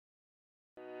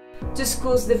to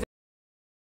schools developing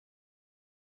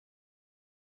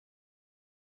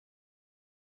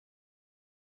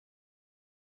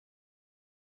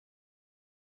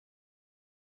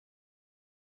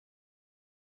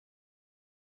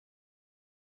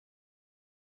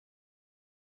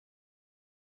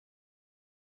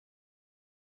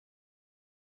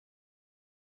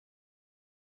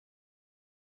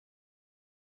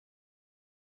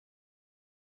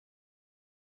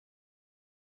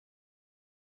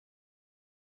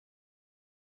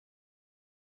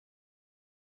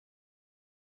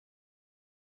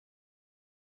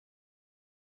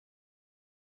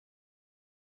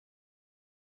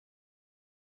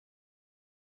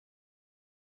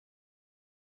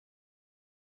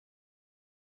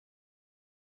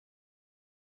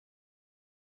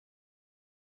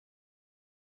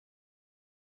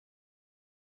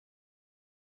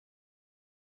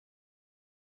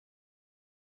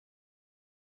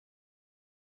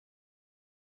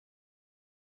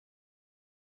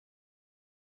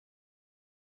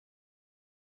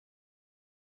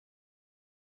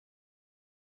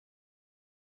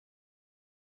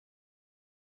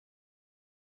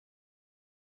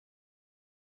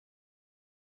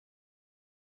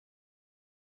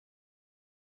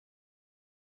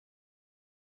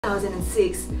in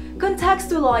 2006,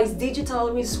 Contextualized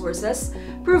digital resources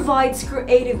provides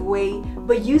creative way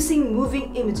by using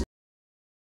moving images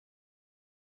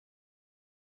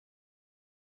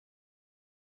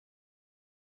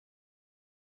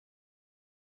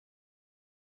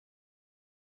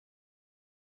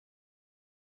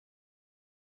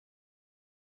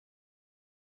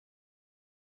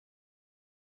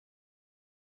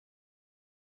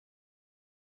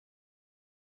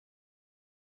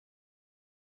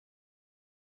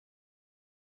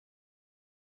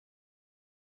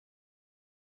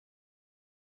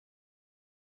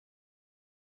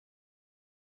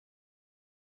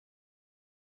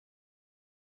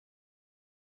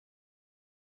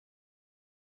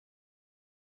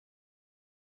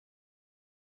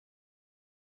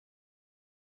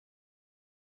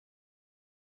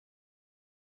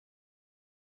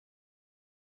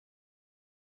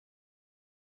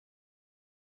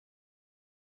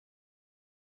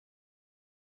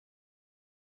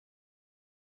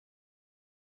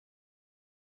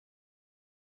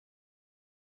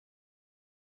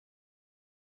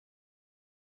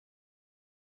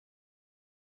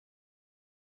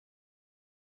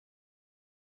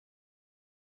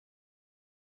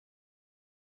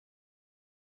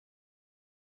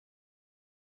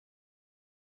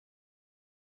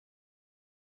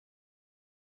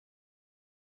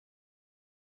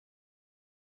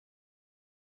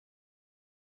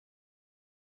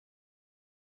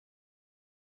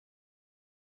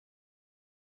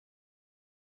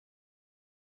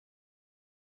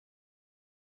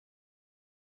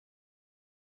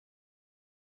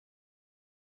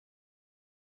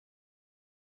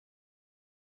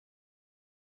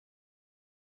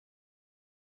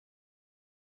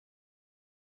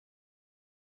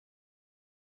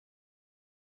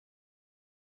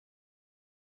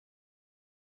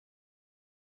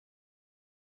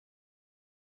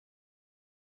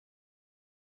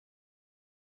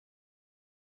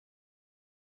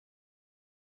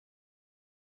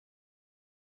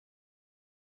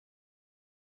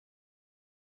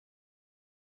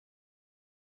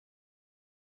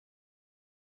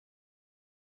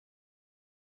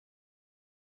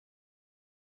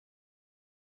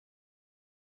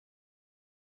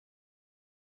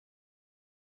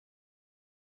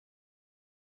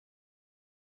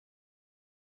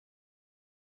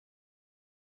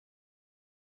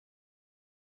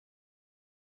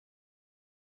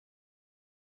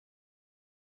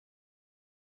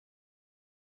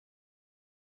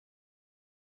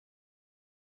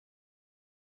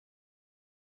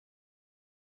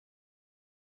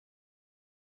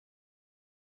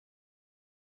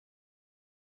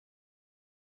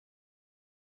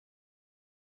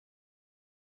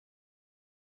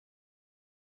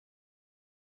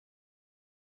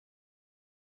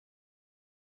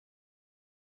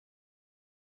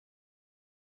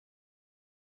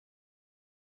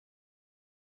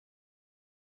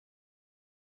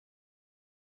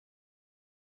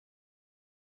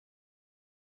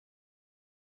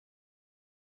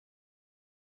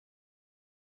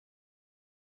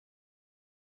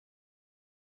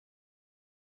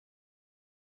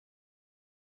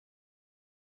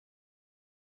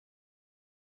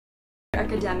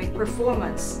academic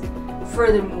performance.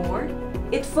 Furthermore,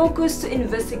 it focused to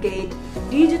investigate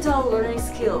digital learning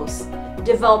skills,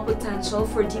 develop potential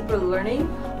for deeper learning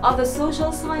of the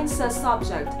social sciences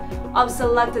subject of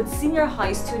selected senior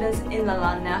high students in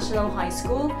Lala National High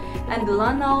School and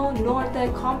Lanao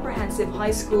Norte Comprehensive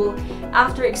High School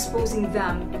after exposing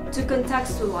them to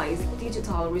contextualized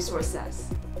digital resources.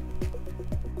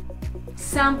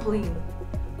 Sampling.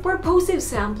 Purposive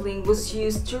sampling was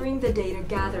used during the data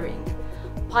gathering.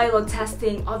 Pilot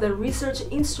testing of the research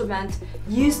instrument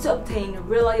used to obtain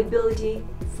reliability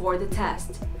for the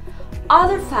test.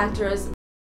 Other factors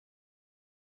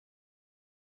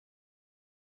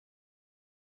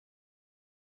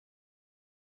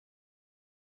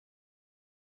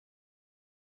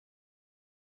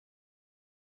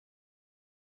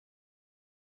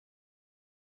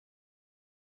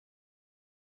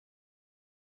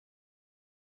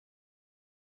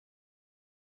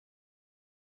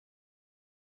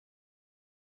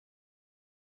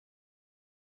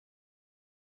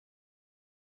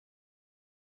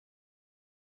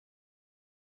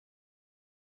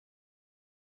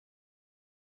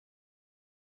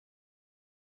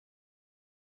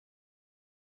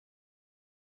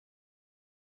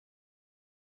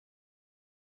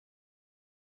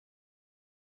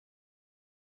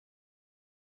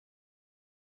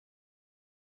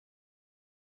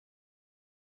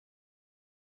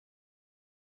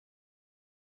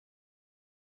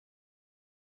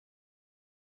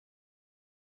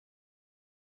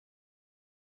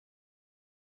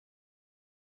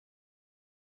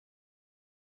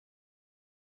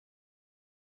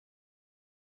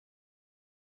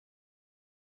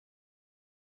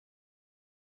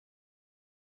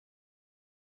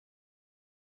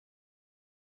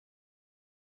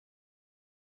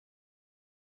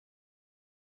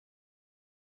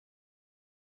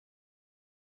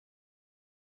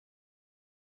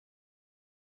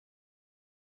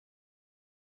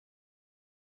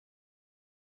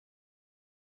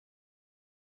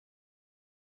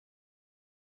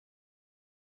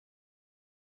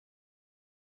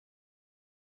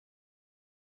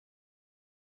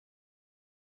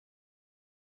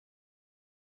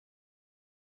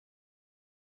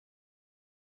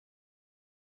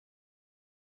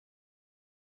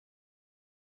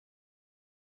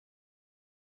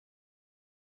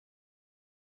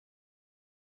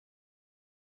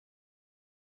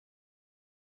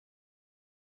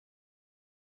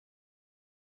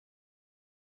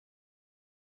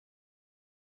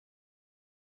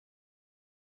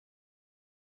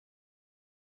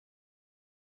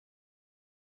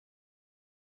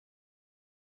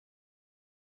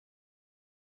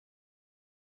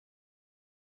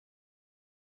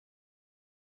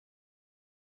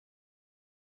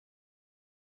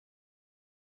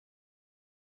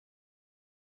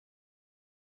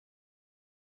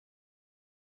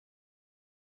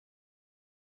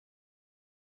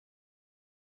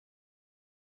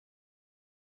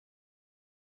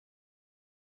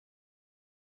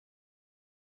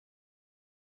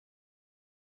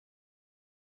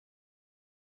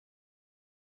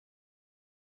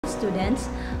students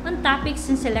on topics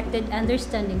in selected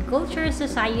understanding culture,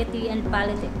 society, and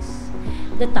politics.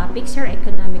 The topics are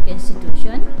economic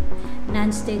institution,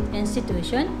 non-state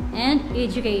institution, and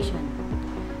education.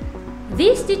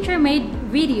 These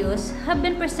teacher-made videos have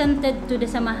been presented to the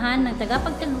Samahan ng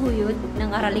Tagapagtaguyod ng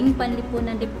Araling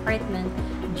Panlipunan Department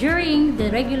during the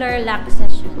regular LAC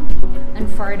session and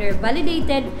further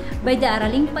validated by the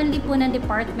Araling Panlipunan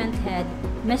Department Head,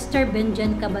 Mr.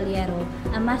 Benjan Caballero,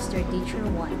 a Master Teacher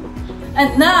 1.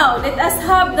 And now, let us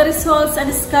have the results and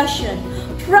discussion.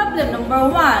 Problem number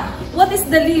 1. What is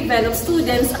the level of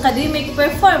students' academic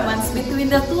performance between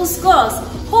the two schools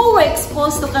who were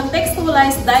exposed to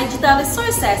contextualized digital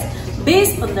resources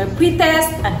based on their pre-test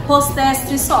and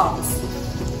post-test results?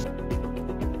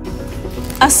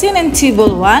 As seen in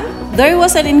Table 1, there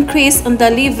was an increase on the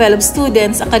level of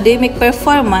students' academic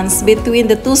performance between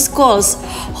the two schools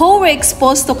who were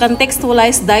exposed to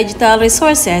contextualized digital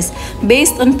resources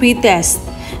based on pre-test.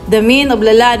 The mean of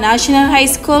Lala National High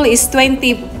School is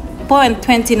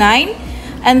 20.29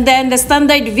 and then the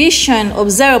standard deviation of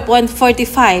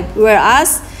 0.45,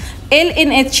 whereas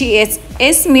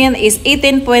LNHES's mean is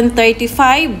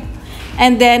 18.35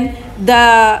 and then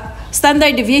the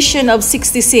standard deviation of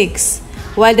 66.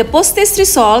 While the post-test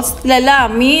results, Lala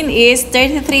mean is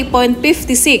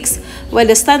 33.56, while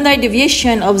the standard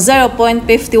deviation of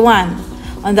 0.51.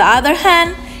 On the other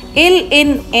hand,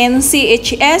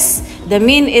 LNCHS, the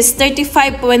mean is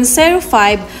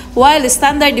 35.05, while the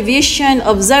standard deviation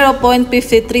of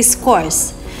 0.53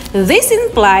 scores. This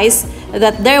implies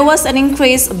that there was an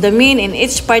increase of the mean in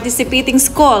each participating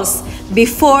schools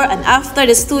before and after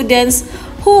the students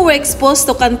who were exposed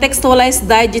to contextualized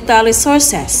digital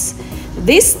resources.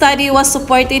 This study was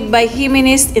supported by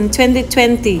Jimenez in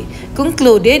 2020,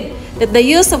 concluded that the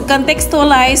use of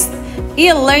contextualized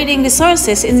e-learning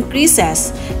resources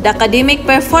increases the academic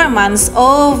performance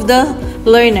of the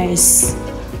learners.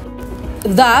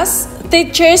 Thus,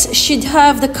 teachers should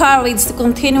have the courage to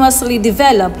continuously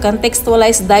develop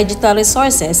contextualized digital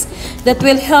resources that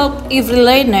will help every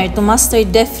learner to master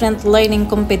different learning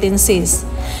competencies.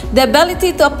 The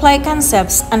ability to apply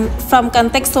concepts from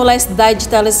contextualized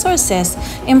digital resources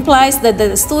implies that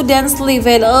the students'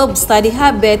 level of study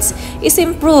habits is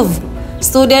improved.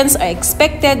 Students are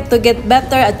expected to get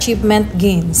better achievement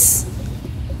gains.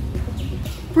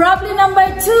 Problem number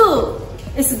 2.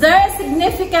 Is there a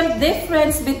significant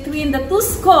difference between the two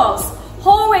schools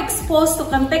who were exposed to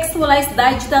contextualized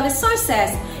digital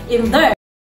resources in their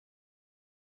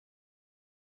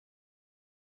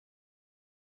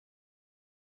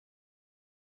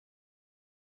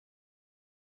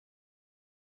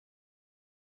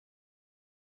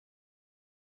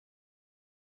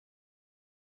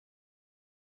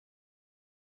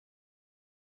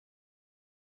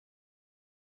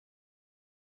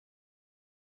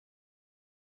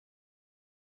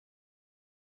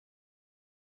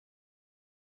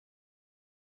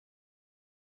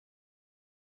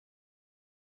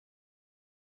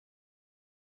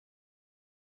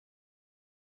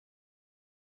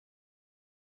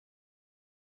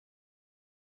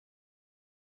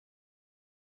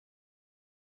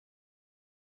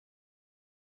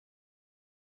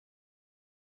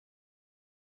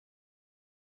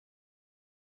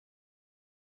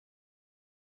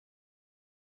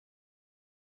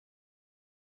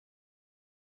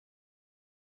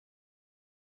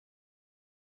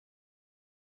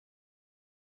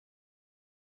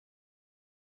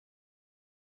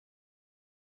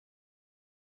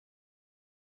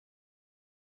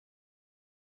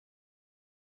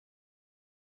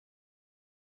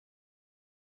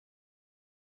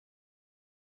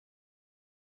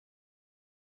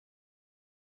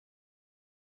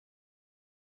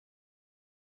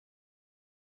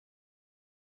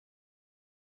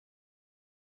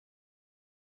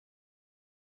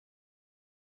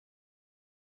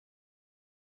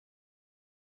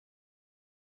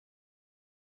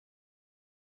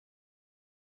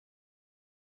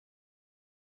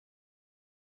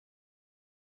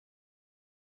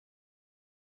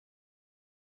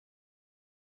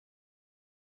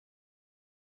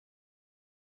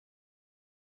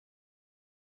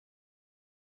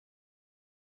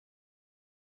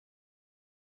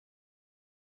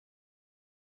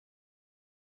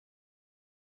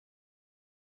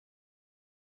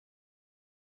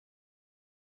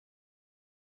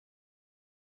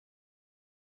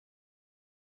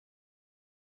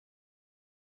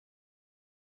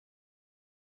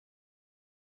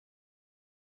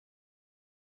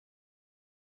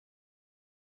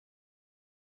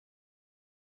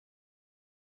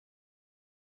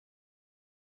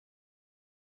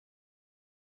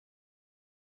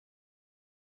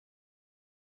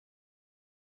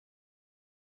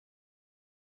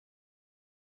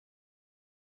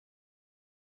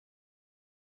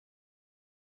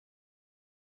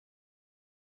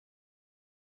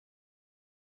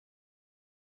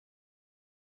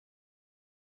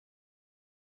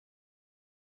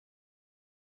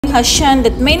has shown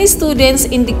that many students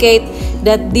indicate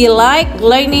that they like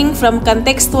learning from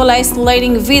contextualized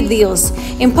learning videos,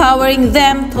 empowering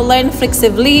them to learn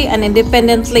flexibly and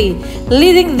independently,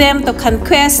 leading them to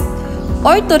conquest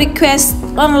or to request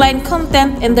online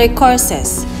content in their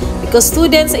courses. Because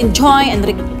students enjoy and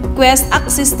request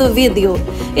access to video,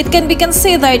 it can be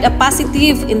considered a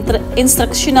positive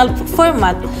instructional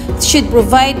format that should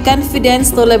provide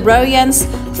confidence to librarians,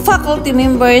 faculty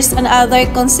members, and other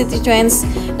constituents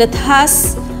that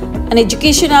has an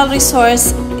educational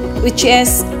resource which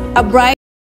is a bright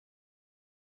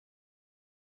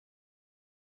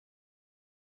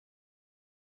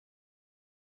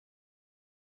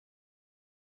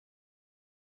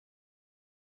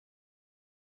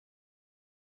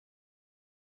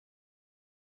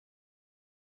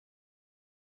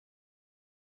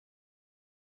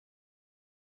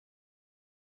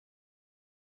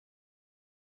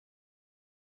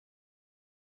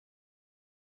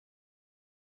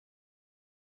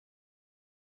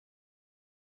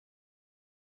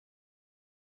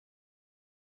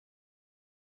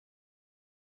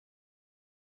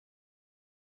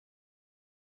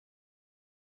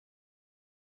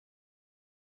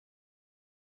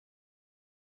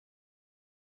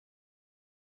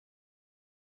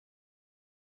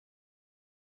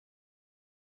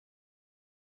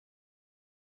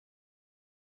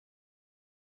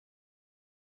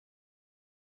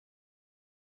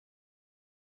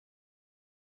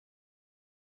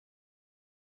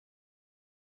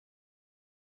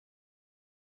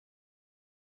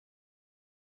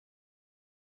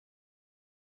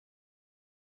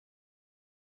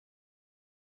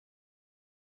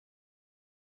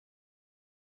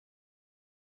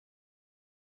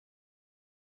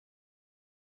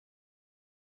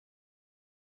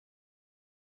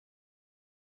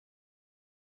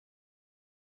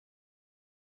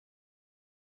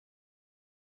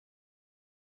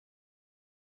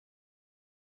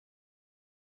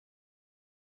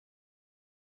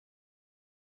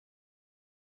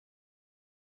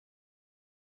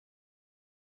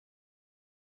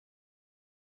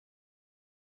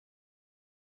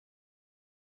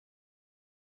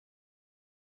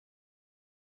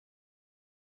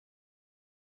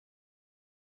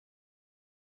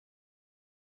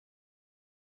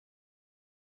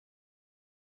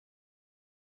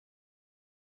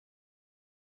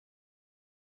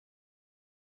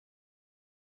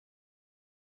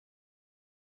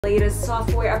latest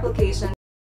software application.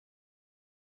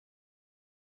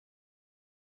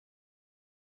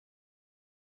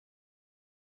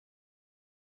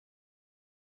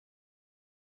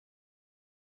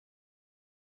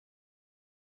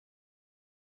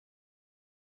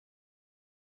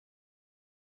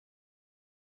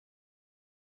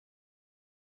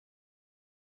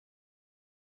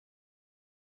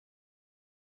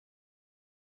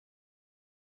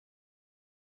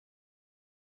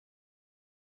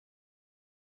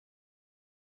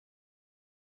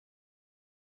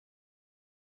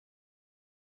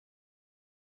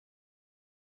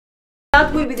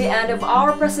 That will be the end of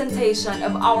our presentation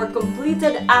of our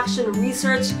completed action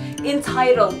research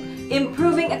entitled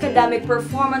Improving Academic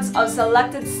Performance of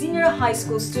Selected Senior High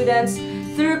School Students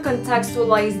Through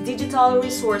Contextualized Digital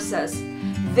Resources.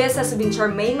 This has been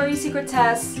Charmaine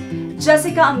Cortes,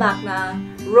 Jessica Amacna,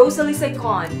 Rosalie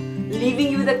Saycon,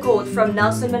 leaving you with a quote from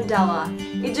Nelson Mandela: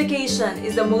 "Education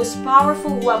is the most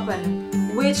powerful weapon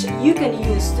which you can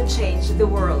use to change the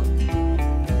world."